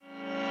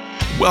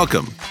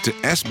Welcome to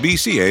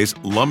SBCA's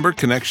Lumber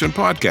Connection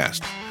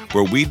podcast,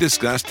 where we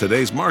discuss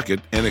today's market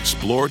and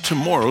explore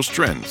tomorrow's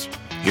trends.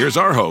 Here's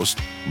our host,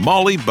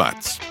 Molly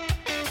Butts.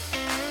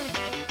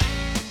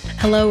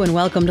 Hello and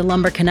welcome to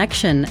Lumber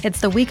Connection.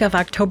 It's the week of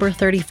October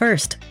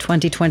 31st,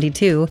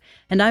 2022,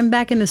 and I'm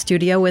back in the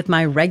studio with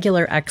my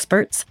regular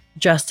experts,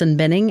 Justin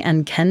Binning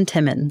and Ken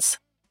Timmons.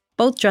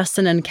 Both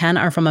Justin and Ken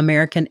are from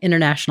American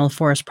International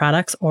Forest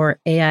Products, or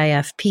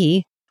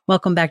AIFP.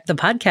 Welcome back to the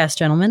podcast,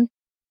 gentlemen.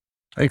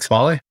 Thanks,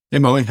 Molly. Hey,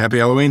 Molly. Happy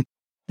Halloween.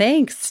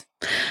 Thanks.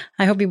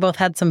 I hope you both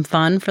had some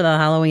fun for the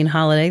Halloween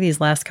holiday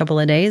these last couple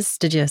of days.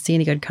 Did you see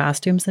any good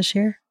costumes this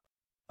year?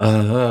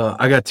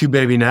 I got two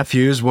baby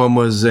nephews. One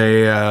was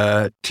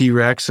a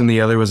T-Rex and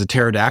the other was a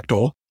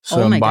pterodactyl.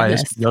 So I'm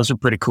biased. Goodness. Those are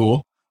pretty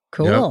cool.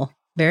 Cool. Yep.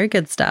 Very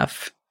good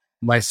stuff.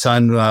 My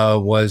son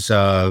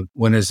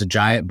went as a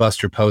giant,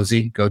 Buster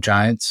Posey. Go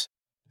Giants.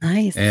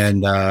 Nice.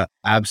 And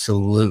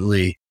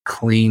absolutely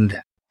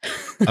cleaned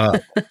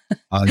up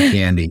on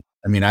candy.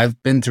 I mean,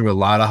 I've been through a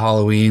lot of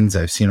Halloweens.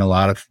 I've seen a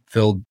lot of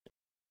filled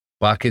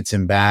buckets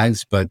and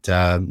bags, but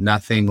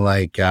nothing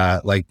like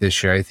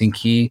this year. I think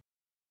he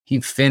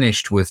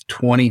finished with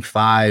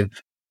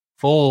 25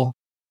 full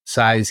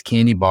size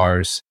candy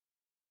bars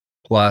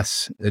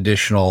plus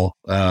additional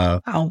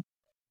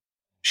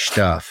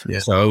stuff. Yeah.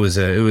 So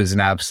it was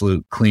an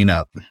absolute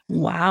cleanup.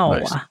 Wow.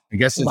 Nice. I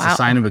guess it's a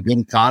sign of a good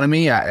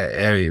economy.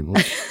 They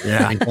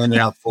handed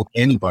out full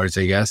candy bars,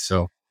 I guess.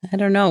 So I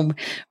don't know.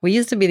 We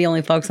used to be the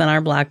only folks on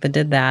our block that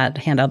did that,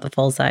 hand out the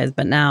full size,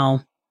 but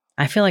now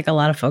I feel like a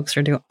lot of folks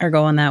are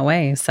going that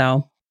way.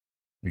 So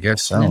I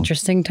guess so. An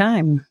interesting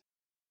time.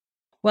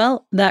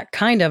 Well, that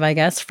kind of, I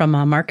guess, from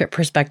a market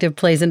perspective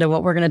plays into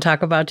what we're going to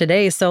talk about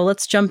today. So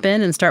let's jump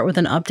in and start with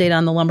an update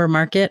on the lumber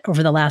market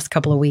over the last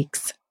couple of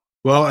weeks.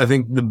 Well, I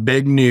think the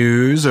big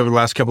news over the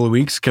last couple of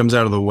weeks comes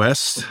out of the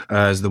West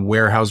as the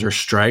Weyerhaeuser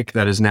strike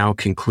that is now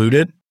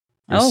concluded.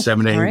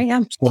 7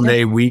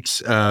 day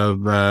weeks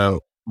of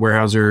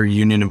Weyerhaeuser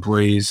union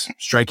employees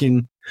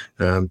striking,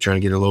 trying to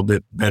get a little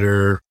bit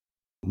better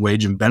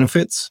wage and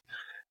benefits,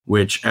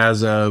 which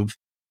as of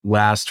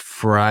last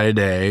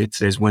Friday,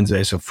 today's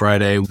Wednesday, so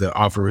Friday, the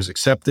offer was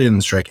accepted and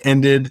the strike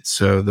ended.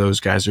 So those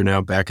guys are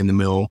now back in the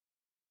mill,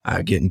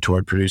 getting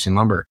toward producing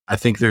lumber. I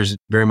think there's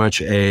very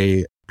much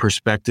a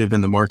perspective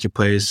in the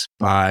marketplace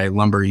by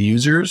lumber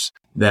users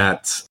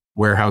that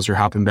Weyerhaeuser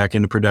hopping back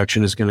into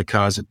production is going to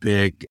cause a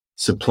big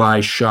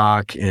supply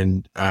shock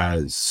and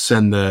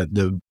send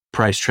the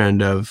price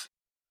trend of,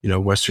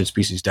 Western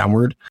species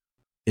downward.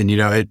 And,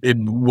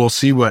 we'll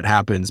see what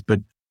happens. But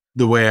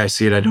the way I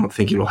see it, I don't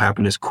think it'll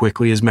happen as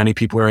quickly as many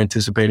people are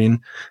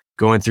anticipating.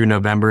 Going through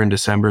November and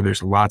December,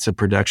 there's lots of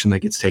production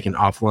that gets taken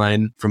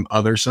offline from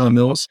other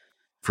sawmills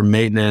for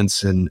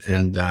maintenance and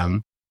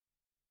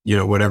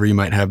whatever you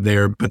might have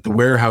there. But the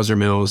Weyerhaeuser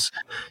mills,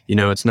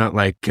 it's not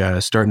like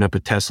starting up a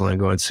Tesla and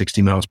going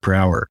 60 miles per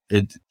hour.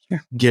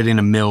 Getting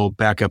a mill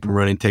back up and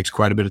running takes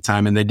quite a bit of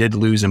time, and they did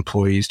lose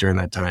employees during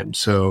that time.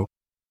 So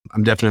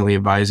I'm definitely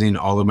advising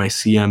all of my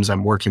CMs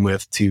I'm working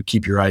with to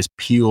keep your eyes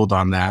peeled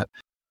on that,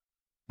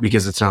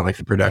 because it's not like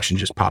the production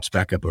just pops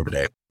back up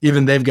overnight.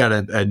 Even they've got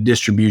a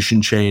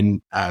distribution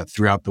chain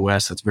throughout the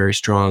West that's very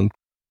strong.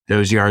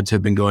 Those yards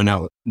have been going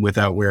out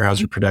without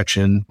Weyerhaeuser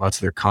production. Lots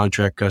of their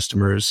contract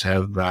customers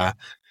have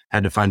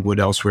had to find wood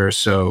elsewhere.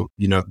 So,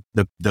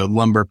 the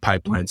lumber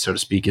pipeline, so to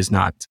speak, is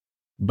not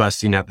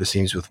busting at the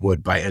seams with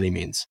wood by any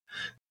means.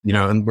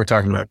 And we're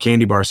talking about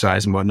candy bar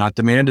size and whatnot.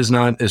 Demand is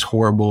not as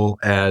horrible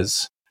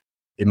as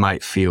it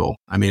might feel.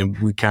 I mean,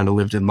 we kind of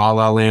lived in La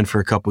La Land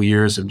for a couple of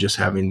years of just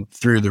having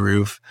through the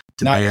roof.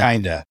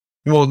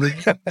 Well,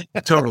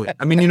 totally.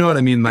 I mean, you know what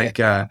I mean? Like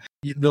the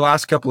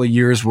last couple of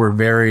years were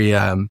very,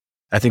 I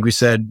think we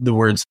said the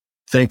words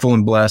thankful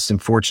and blessed and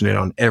fortunate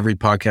on every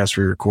podcast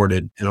we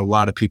recorded. And a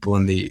lot of people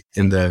in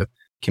the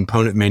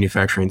component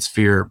manufacturing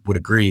sphere would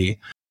agree.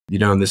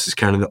 And this is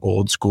kind of the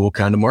old school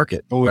kind of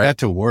market. Well, we got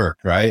to work,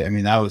 right? I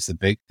mean, that was the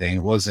big thing.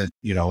 It wasn't,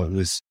 it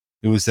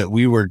was that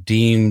we were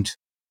deemed,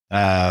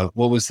 what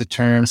was the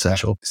term?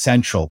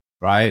 Essential,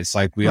 right? It's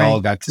like we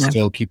all got to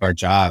still keep our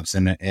jobs,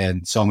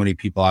 and so many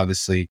people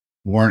obviously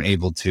weren't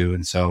able to.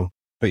 And so,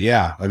 but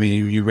yeah, I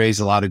mean, you raise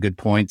a lot of good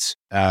points.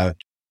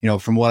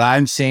 From what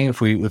I'm seeing,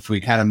 if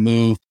we kind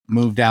of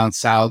move down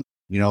south,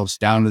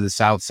 down to the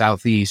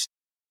southeast,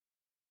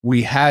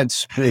 we had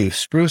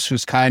spruce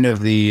was kind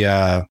of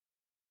the,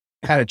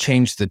 kind of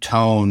changed the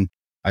tone.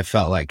 I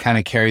felt like kind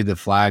of carried the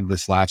flag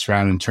this last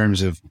round in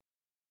terms of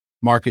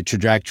market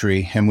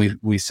trajectory. And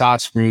we saw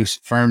spruce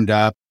firmed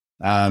up.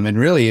 And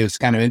really it was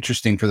kind of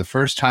interesting for the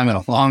first time in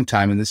a long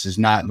time. And this is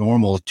not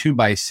normal.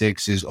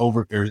 2x6 is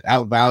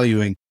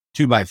outvaluing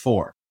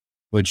 2x4,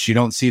 which you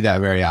don't see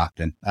that very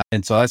often.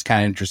 And so that's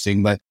kind of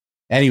interesting, but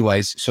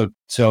anyways, so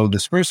the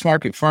spruce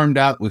market firmed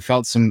up. We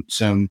felt some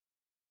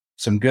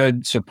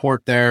good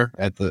support there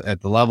at the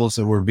levels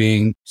that were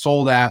being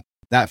sold at.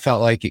 That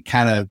felt like it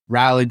kind of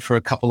rallied for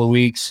a couple of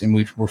weeks, and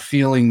we were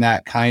feeling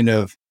that kind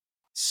of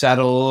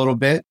settle a little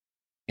bit.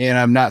 And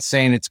I'm not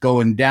saying it's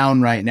going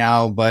down right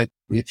now, but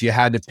if you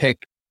had to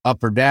pick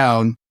up or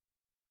down,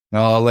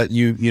 I'll let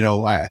you,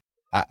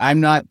 I'm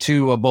not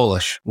too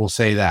bullish. We'll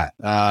say that.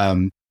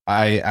 I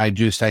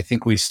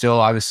think we still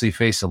obviously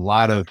face a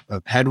lot of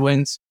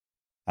headwinds,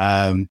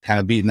 kind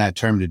of beating that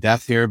term to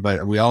death here,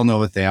 but we all know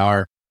what they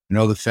are. I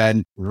know the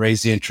Fed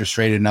raised the interest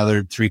rate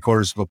another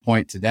 0.75 of a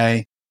point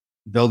today.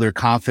 Builder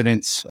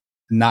confidence,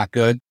 not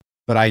good,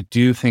 but I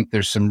do think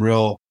there's some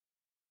real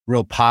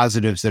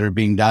positives that are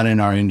being done in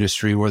our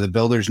industry where the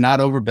builder's not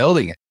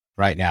overbuilding it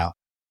right now.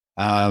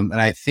 And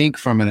I think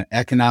from an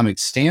economic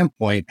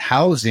standpoint,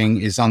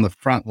 housing is on the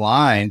front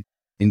line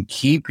in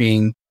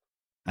keeping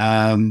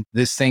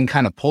this thing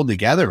kind of pulled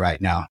together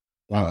right now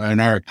in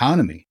our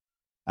economy.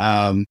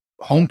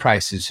 Home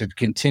prices have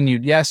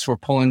continued. Yes, we're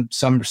pulling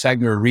some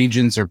segment or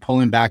regions are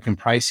pulling back in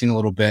pricing a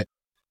little bit,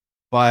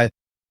 but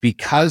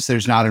because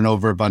there's not an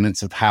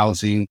overabundance of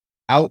housing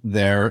out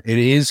there, it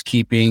is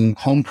keeping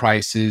home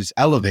prices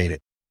elevated.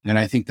 And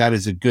I think that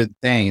is a good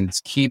thing.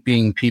 It's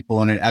keeping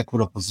people in an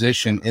equitable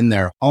position in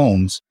their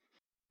homes.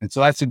 And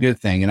so that's a good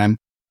thing. And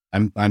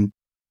I'm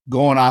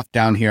going off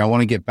down here. I want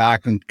to get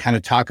back and kind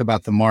of talk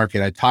about the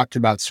market. I talked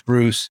about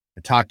spruce.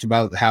 I talked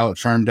about how it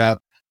firmed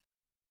up,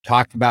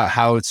 talked about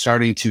how it's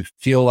starting to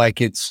feel like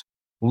it's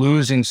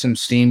losing some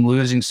steam,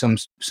 losing some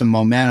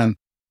momentum.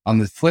 On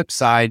the flip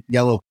side,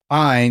 yellow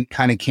pine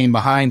kind of came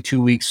behind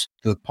 2 weeks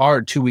late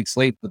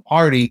to the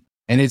party,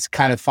 and it's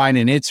kind of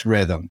finding its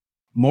rhythm.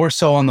 More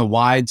so on the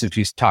wides, if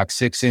you talk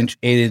 6-inch,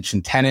 8-inch,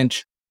 and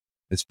 10-inch,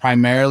 it's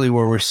primarily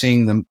where we're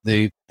seeing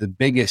the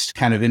biggest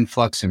kind of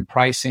influx in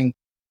pricing.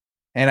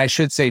 And I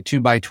should say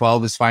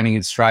 2x12 is finding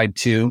its stride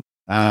too.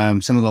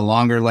 Some of the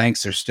longer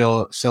lengths are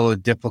still a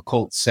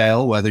difficult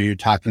sell, whether you're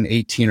talking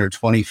 18 or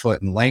 20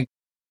 foot in length,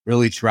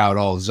 really throughout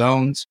all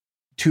zones.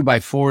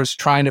 2x4 is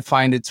trying to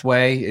find its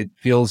way. It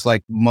feels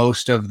like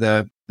most of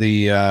the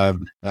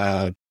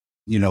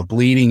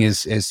bleeding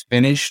is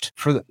finished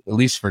at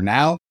least for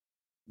now.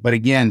 But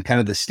again,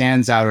 kind of the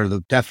stands out are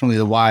definitely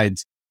the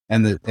wides,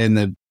 and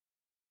the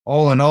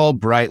all in all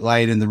bright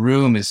light in the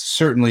room is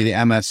certainly the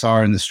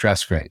MSR and the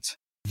stress grades.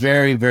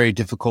 Very, very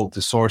difficult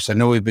to source. I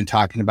know we've been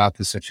talking about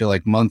this, I feel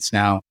like months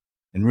now,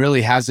 and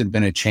really hasn't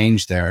been a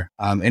change there.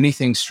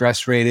 Anything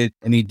stress rated,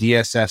 any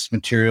DSS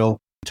material,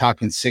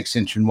 talking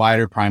 6-inch and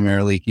wider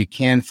primarily, you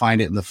can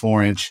find it in the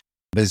 4-inch,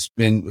 but it's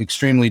been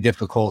extremely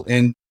difficult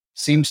and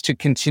seems to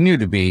continue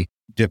to be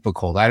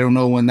difficult. I don't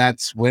know when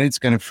it's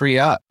going to free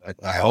up.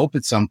 I hope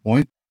at some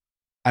point.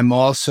 I'm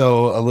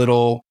also a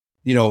little,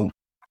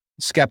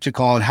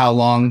 skeptical on how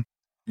long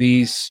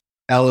this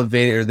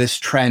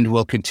trend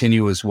will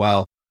continue as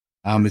well.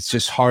 It's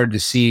just hard to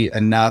see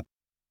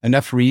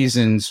enough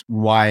reasons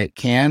why it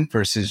can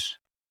versus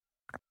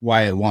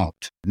why it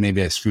won't.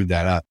 Maybe I screwed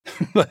that up,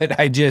 but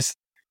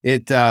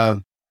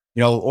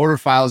order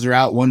files are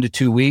out 1 to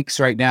 2 weeks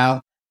right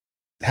now.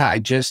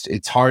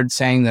 It's hard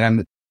saying that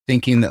I'm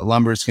thinking that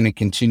lumber is going to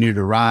continue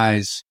to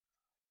rise,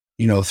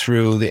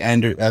 through the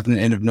end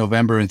of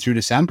November and through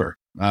December,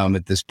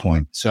 at this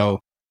point. So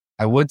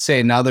I would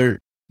say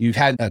you've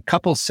had a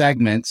couple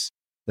segments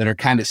that are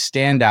kind of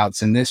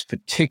standouts in this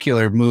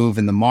particular move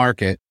in the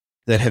market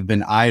that have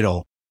been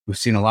idle. We've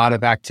seen a lot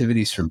of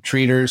activities from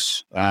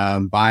treaters,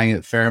 buying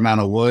a fair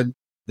amount of wood.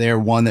 They're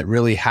one that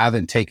really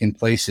haven't taken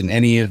place in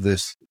any of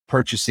this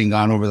purchasing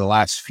on over the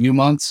last few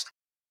months.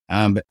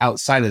 But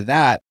outside of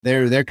that,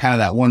 they're kind of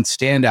that one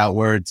standout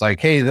where it's like,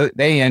 hey,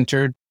 they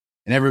entered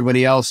and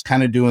everybody else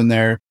kind of doing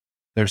their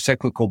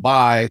cyclical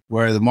buy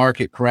where the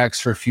market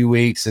corrects for a few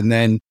weeks and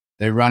then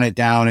they run it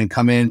down and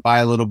come in, buy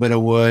a little bit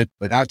of wood,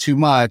 but not too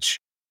much.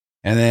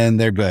 And then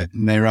they're good.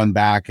 And they run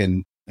back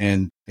and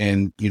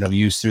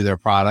use through their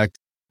product,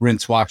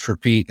 rinse, wash,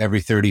 repeat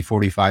every 30,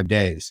 45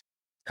 days,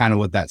 kind of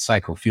what that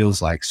cycle feels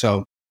like.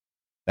 So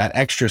that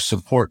extra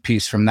support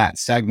piece from that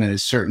segment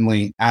is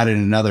certainly added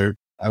another,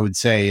 I would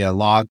say,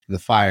 log to the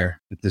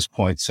fire at this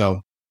point.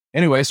 So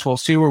anyways, we'll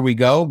see where we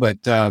go, but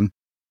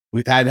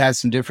we've had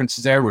some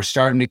differences there. We're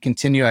starting to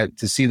continue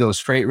to see those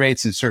freight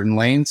rates in certain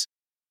lanes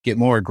get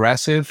more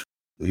aggressive.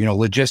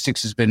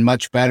 Logistics has been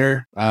much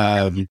better.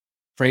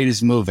 Freight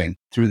is moving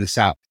through the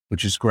South,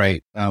 which is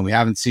great. We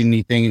haven't seen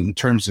anything in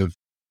terms of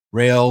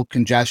rail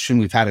congestion.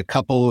 We've had a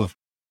couple of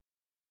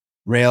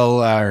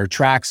rail or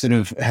tracks that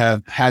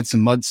have had some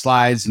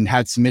mudslides and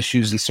had some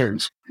issues in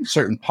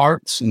certain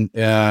parts,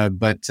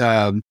 but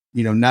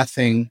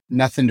nothing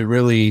to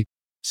really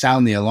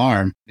sound the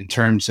alarm in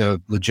terms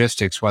of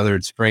logistics, whether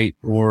it's freight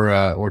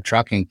or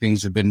trucking.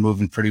 Things have been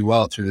moving pretty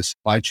well through the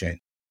supply chain.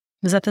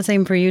 Is that the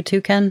same for you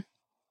too, Ken?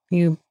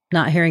 You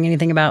not hearing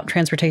anything about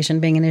transportation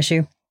being an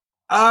issue?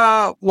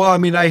 Well, I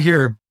mean, I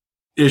hear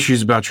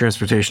issues about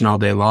transportation all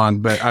day long,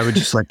 but I would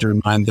just like to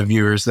remind the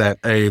viewers that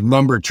a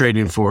lumber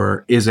trading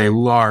floor is a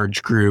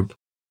large group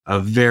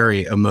of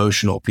very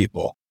emotional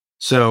people.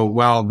 So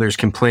while there's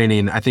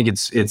complaining, I think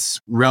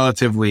it's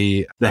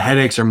relatively, the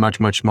headaches are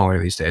much, much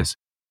smaller these days.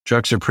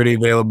 Trucks are pretty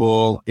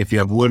available. If you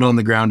have wood on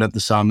the ground at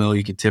the sawmill,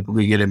 you can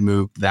typically get it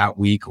moved that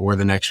week or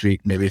the next week.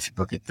 Maybe if you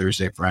book it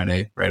Thursday,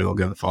 Friday, right, it'll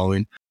go the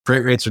following.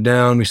 Freight rates are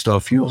down. We still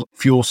have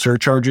fuel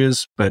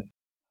surcharges, but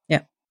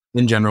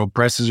in general,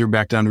 prices are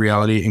back down to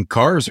reality, and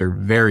cars are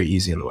very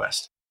easy in the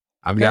West.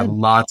 I've got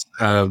lots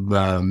of,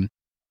 the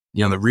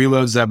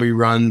reloads that we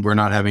run, we're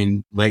not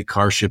having late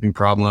car shipping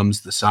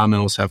problems. The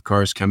sawmills have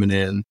cars coming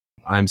in.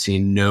 I'm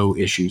seeing no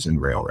issues in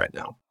rail right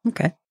now.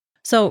 Okay.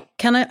 So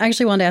Ken, I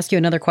actually wanted to ask you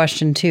another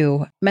question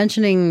too.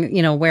 Mentioning,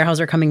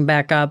 Weyerhaeuser coming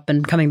back up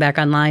and coming back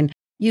online.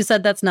 You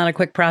said that's not a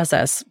quick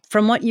process.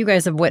 From what you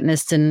guys have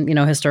witnessed in,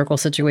 historical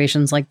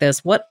situations like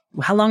this,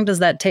 how long does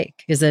that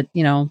take? Is it,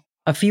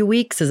 a few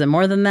weeks? Is it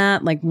more than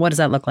that? Like, what does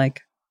that look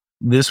like?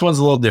 This one's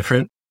a little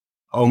different.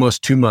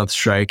 Almost 2-month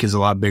strike is a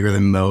lot bigger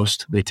than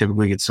most. They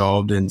typically get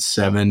solved in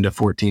 7 to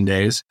 14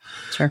 days.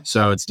 Sure.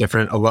 So it's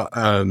different. A lot.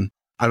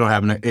 I don't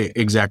have an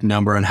exact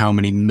number on how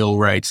many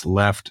millwrights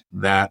left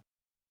that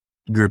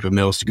group of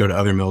mills to go to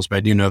other mills, but I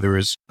do know there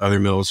was other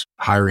mills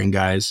hiring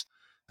guys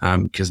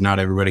because not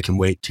everybody can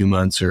wait 2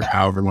 months or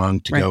however long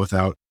to go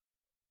without,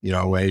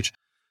 a wage.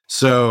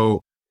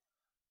 So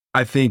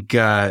I think,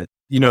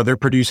 they're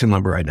producing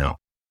lumber right now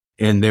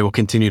and they will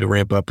continue to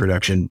ramp up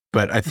production.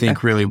 But I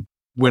think really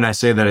when I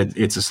say that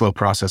it's a slow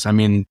process, I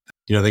mean,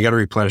 they got to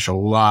replenish a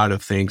lot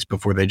of things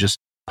before they just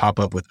pop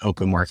up with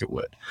open market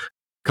wood.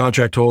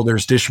 Contract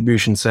holders,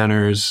 distribution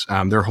centers,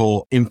 their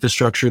whole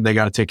infrastructure, they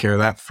got to take care of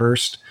that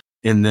first.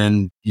 And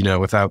then,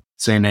 without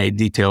saying any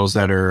details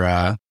that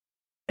are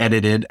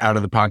edited out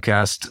of the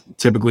podcast,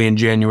 typically in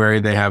January,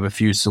 they have a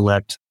few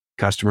select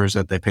customers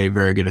that they pay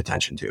very good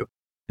attention to.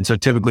 And so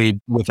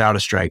typically without a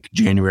strike,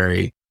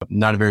 January,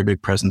 not a very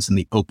big presence in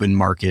the open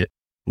market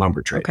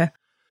lumber trade. Okay.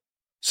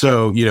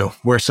 So,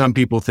 where some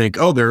people think,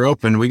 oh, they're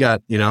open, we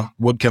got,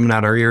 wood coming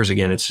out our ears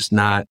again.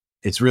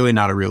 It's really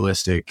not a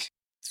realistic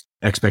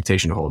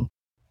expectation to hold.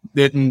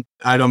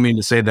 I don't mean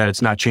to say that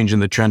it's not changing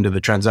the trend of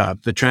the trend's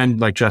up. The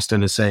trend, like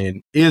Justin is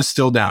saying, is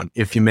still down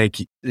if you make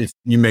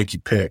you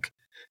pick,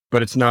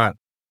 but it's not,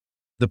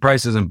 the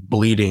price isn't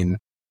bleeding.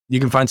 You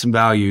can find some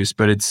values,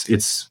 but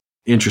it's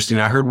interesting.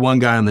 I heard one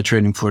guy on the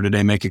trading floor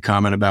today make a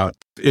comment about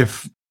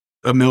if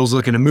a mill's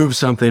looking to move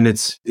something,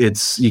 it's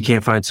you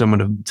can't find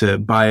someone to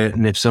buy it.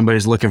 And if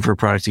somebody's looking for a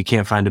product, you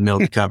can't find a mill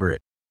to cover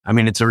it. I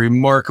mean, it's a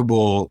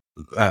remarkable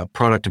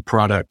product to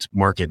product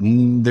market.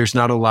 There's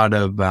not a lot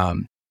of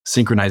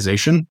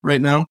synchronization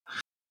right now.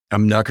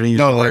 I'm not going to use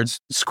the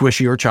words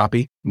squishy or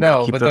choppy.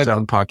 No, keep but those out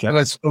of the podcast.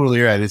 That's totally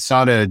right. It's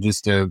not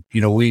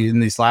we in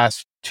these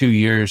last 2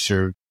 years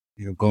or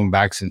going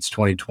back since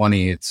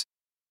 2020,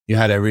 you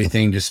had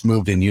everything just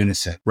moved in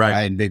unison,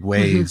 right? In big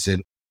waves,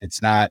 and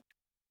it's not.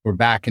 We're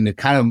back into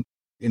kind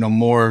of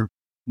more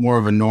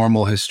of a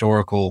normal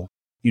historical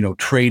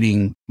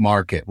trading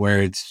market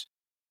where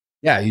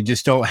you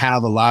just don't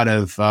have a lot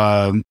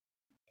of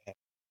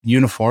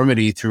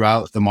uniformity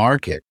throughout the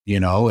market.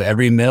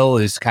 Every mill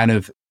is kind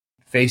of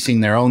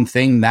facing their own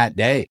thing that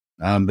day.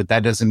 But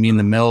that doesn't mean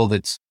the mill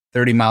that's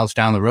 30 miles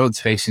down the road is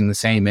facing the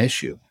same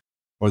issue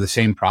or the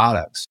same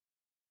products.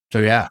 So,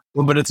 yeah.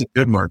 Well, but it's a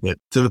good market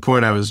to the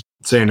point I was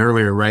saying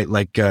earlier, right?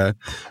 Like where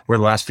the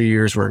last few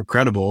years were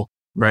incredible,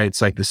 right?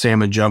 It's like the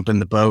salmon jump in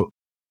the boat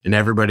and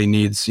everybody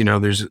needs,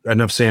 there's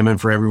enough salmon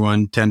for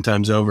everyone 10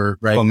 times over,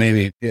 right? Well,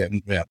 maybe.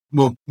 Yeah.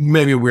 Well,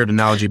 maybe a weird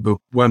analogy, but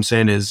what I'm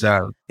saying is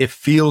it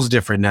feels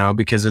different now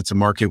because it's a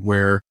market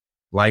where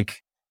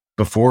like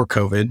before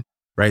COVID,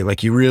 right?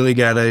 Like you really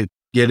got to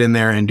get in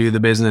there and do the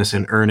business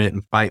and earn it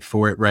and fight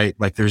for it, right?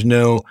 Like there's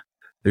no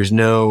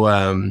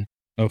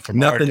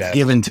nothing's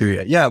given to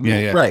you. Yeah,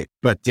 right.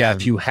 But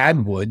if you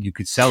had wood, you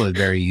could sell it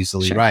very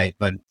easily, sure. Right?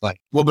 But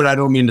but I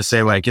don't mean to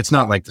say like it's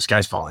not like the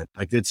sky's falling.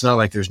 Like it's not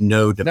like there's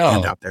no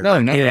demand out there.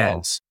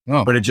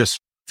 No. But it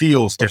just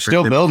feels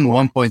different. We're still building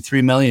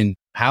 1.3 million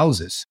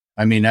houses.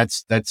 I mean,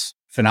 that's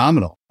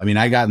phenomenal. I mean,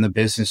 I got in the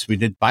business. We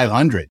did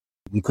 500.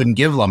 We couldn't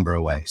give lumber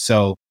away,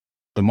 so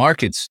the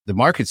market's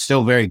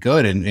still very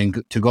good.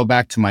 And to go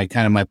back to my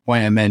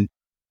point, I meant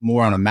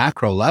more on a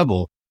macro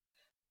level.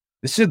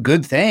 This is a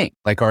good thing.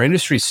 Like our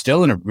industry is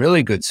still in a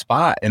really good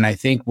spot. And I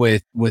think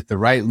with the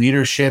right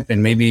leadership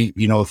and maybe,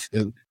 if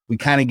we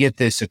kind of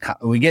get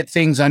we get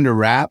things under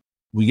wrap,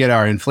 we get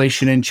our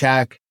inflation in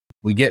check,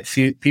 we get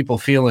people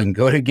feeling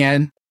good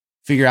again,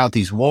 figure out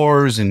these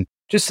wars and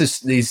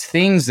just these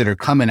things that are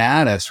coming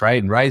at us,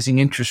 right? And rising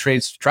interest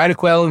rates, try to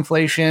quell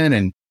inflation.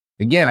 And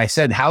again, I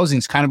said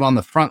housing's kind of on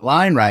the front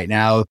line right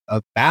now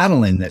of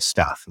battling this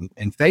stuff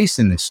and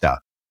facing this stuff.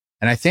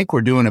 And I think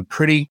we're doing a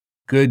pretty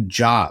good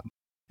job.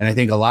 And I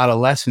think a lot of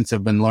lessons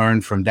have been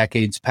learned from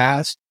decades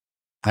past.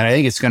 And I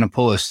think it's going to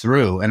pull us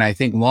through. And I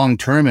think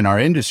long-term in our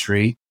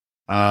industry,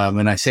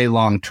 and I say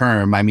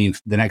long-term, I mean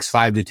the next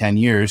 5 to 10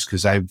 years,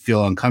 because I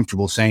feel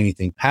uncomfortable saying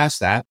anything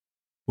past that.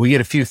 We get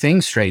a few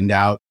things straightened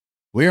out.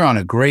 We're on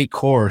a great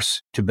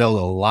course to build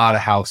a lot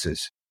of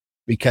houses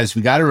because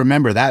we got to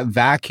remember that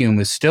vacuum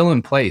is still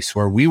in place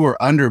where we were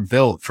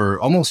underbuilt for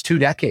almost 2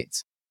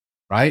 decades,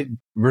 right?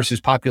 Versus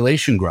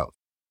population growth.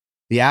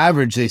 The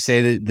average, they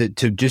say that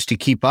to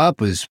keep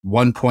up was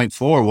 1.4,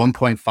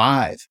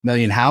 1.5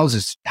 million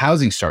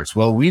housing starts.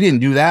 Well, we didn't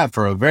do that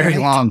for a very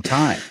long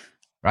time,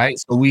 right?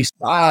 So we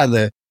saw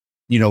through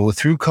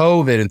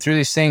COVID and through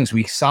these things,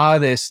 we saw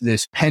this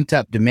pent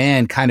up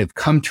demand kind of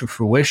come to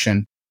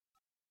fruition.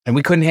 and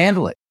we couldn't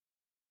handle it,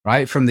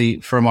 right?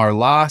 From our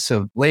loss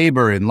of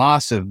labor and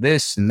loss of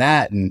this and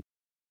that, and,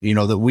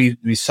 that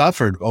we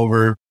suffered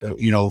over,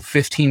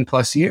 15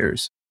 plus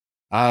years.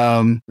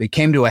 It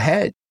came to a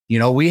head.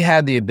 We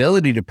had the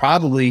ability to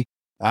probably,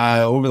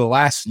 over the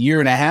last year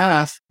and a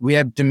half, we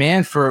had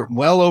demand for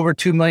well over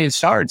 2 million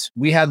starts.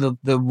 We had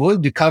the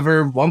wood to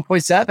cover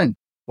 1.7,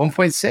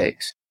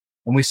 1.6.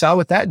 And we saw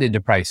what that did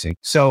to pricing.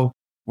 So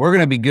we're going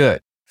to be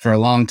good for a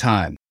long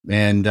time.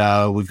 And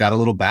we've got a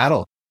little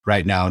battle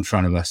right now in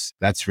front of us.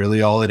 That's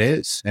really all it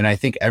is. And I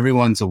think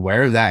everyone's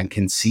aware of that and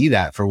can see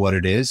that for what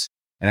it is.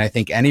 And I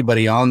think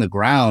anybody on the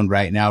ground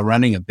right now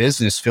running a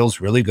business feels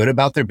really good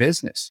about their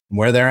business and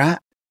where they're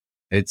at.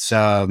 It's,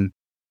 but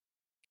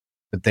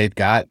they've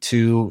got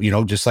to,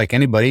 just like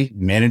anybody,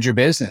 manage your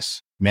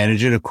business,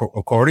 manage it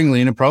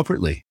accordingly and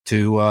appropriately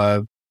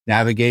to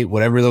navigate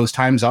whatever those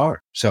times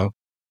are. So,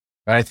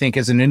 but I think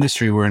as an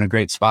industry, we're in a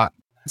great spot.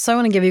 So I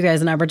want to give you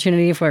guys an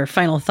opportunity for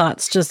final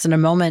thoughts just in a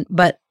moment.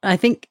 But I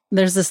think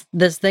there's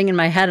this thing in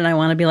my head, and I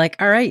want to be like,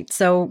 all right,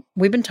 so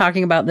we've been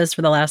talking about this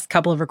for the last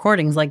couple of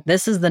recordings. Like,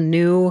 this is the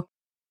new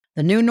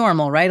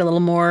normal, right? A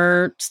little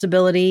more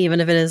stability, even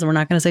if it is, we're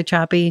not going to say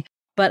choppy.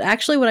 But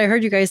actually what I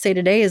heard you guys say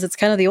today is it's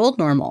kind of the old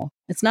normal.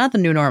 It's not the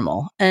new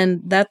normal.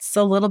 And that's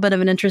a little bit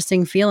of an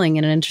interesting feeling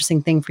and an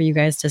interesting thing for you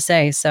guys to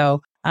say.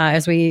 So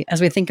as we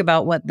think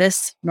about what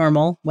this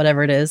normal,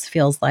 whatever it is,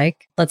 feels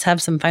like, let's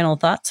have some final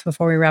thoughts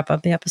before we wrap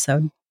up the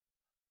episode.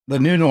 The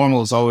new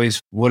normal is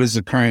always, what is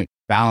the current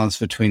balance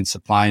between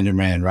supply and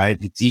demand, right?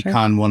 It's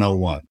Econ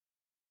 101.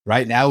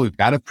 Right now, we've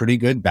got a pretty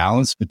good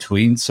balance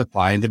between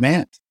supply and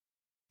demand.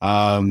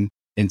 And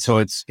so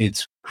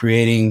it's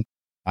creating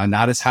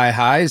not as high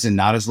highs and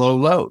not as low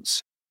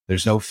lows.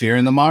 There's no fear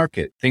in the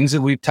market. Things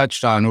that we've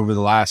touched on over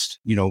the last,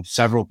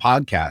 several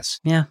podcasts.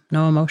 Yeah,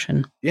 no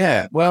emotion.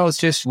 Yeah, well, it's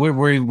just we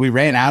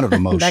ran out of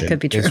emotion. That could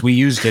be true. Because we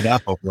used it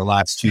up over the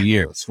last 2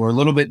 years. We're a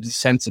little bit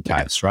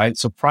desensitized, right?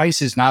 So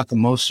price is not the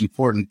most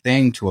important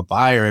thing to a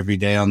buyer every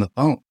day on the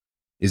phone.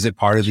 Is it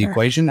part of the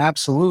equation?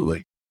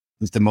 Absolutely.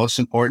 Is the most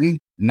important?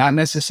 Not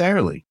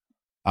necessarily.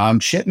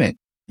 Shipment,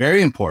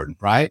 very important,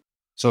 right?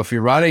 So if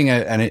you're running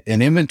an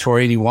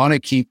inventory and you want to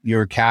keep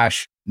your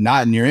cash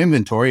not in your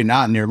inventory,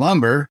 not in your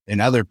lumber,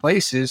 in other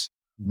places,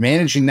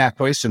 managing that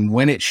place and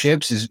when it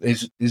ships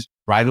is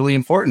vitally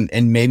important.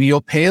 And maybe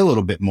you'll pay a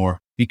little bit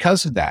more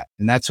because of that.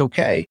 And that's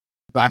okay.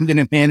 But I'm going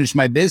to manage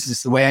my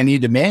business the way I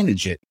need to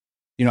manage it.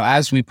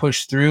 As we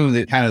push through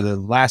the kind of the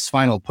last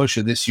final push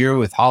of this year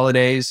with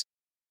holidays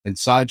and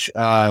such,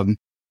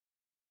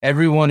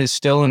 everyone is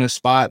still in a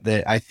spot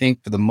that I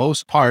think for the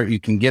most part, you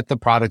can get the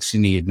products you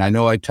need. And I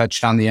know I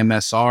touched on the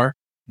MSR.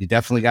 You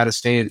definitely got to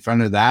stay in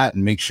front of that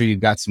and make sure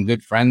you've got some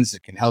good friends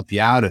that can help you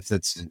out if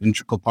that's an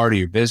integral part of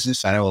your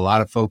business. I know a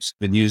lot of folks have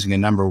been using a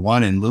number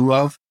one in lieu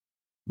of,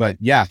 but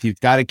yeah, if you've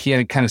got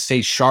to kind of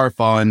stay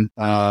sharp on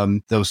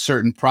those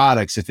certain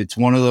products, if it's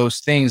one of those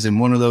things in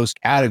one of those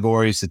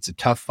categories, it's a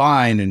tough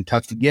find and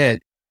tough to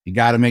get. You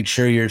got to make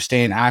sure you're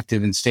staying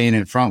active and staying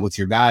in front with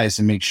your guys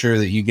and make sure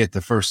that you get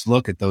the first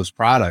look at those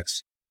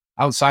products.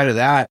 Outside of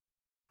that,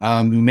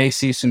 we may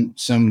see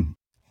some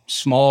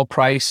small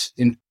price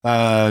in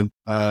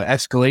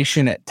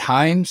escalation at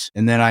times.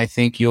 And then I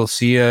think you'll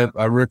see a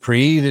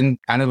reprieve in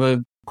kind of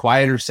a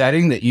quieter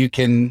setting that you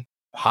can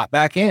hop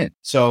back in.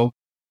 So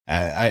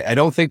I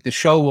don't think the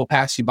show will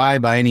pass you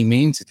by any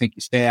means. I think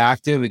you stay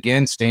active,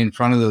 again, stay in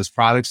front of those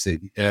products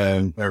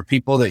that or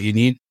people that you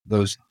need,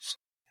 those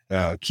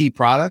key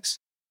products.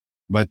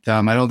 But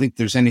I don't think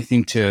there's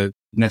anything to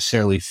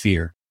necessarily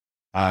fear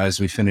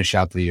as we finish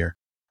out the year.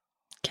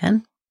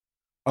 Ken?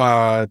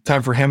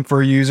 Time for hem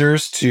fur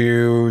users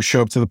to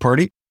show up to the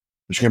party.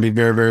 There's going to be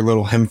very, very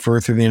little hem fur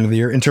through the end of the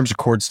year in terms of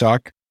cord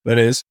stock. That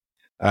is,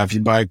 if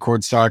you buy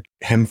cord stock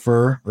hem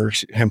fur or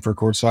hem fur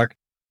cord stock,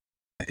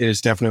 it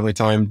is definitely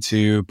time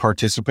to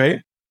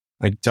participate.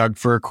 Like Doug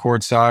fir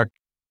cord stock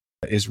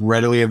is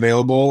readily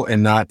available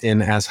and not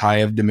in as high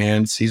of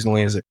demand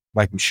seasonally as it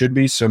likely should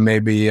be. So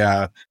maybe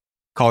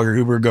call your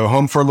Uber, go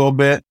home for a little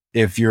bit.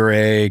 If you're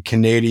a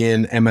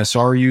Canadian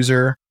MSR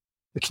user,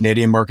 the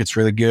Canadian market's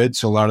really good.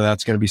 So a lot of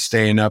that's going to be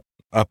staying up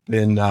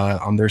in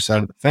on their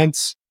side of the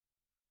fence.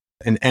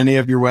 And any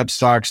of your web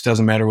stocks,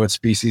 doesn't matter what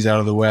species out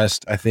of the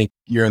West, I think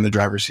you're in the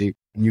driver's seat.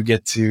 You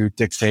get to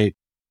dictate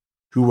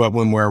who, what,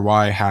 when, where,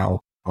 why,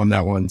 how on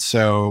that one.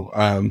 So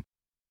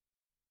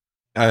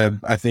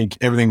I think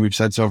everything we've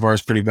said so far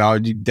is pretty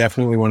valid. You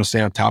definitely want to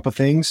stay on top of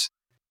things.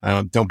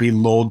 Don't be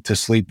lulled to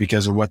sleep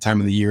because of what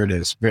time of the year it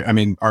is. I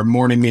mean, our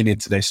morning meeting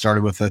today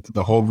started with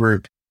the whole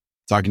group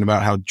talking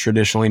about how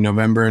traditionally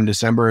November and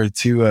December are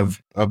two of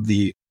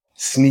the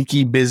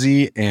sneaky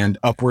busy and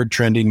upward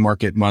trending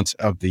market months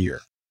of the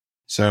year.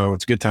 So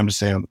it's a good time to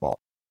stay on the ball.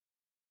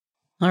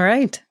 All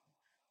right.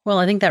 Well,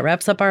 I think that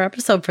wraps up our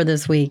episode for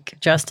this week.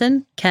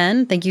 Justin,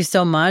 Ken, thank you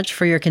so much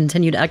for your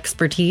continued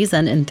expertise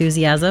and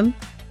enthusiasm.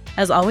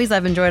 As always,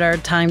 I've enjoyed our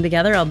time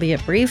together,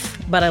 albeit brief,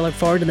 but I look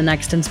forward to the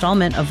next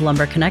installment of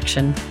Lumber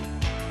Connection.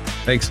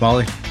 Thanks,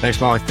 Molly.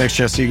 Thanks, Molly. Thanks,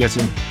 Jess. See you guys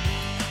soon.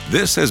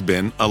 This has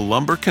been a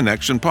Lumber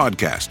Connection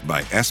podcast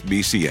by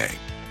SBCA.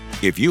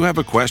 If you have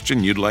a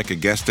question you'd like a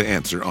guest to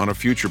answer on a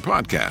future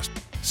podcast,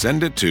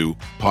 send it to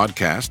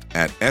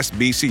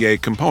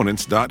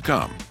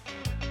podcast@sbcacomponents.com.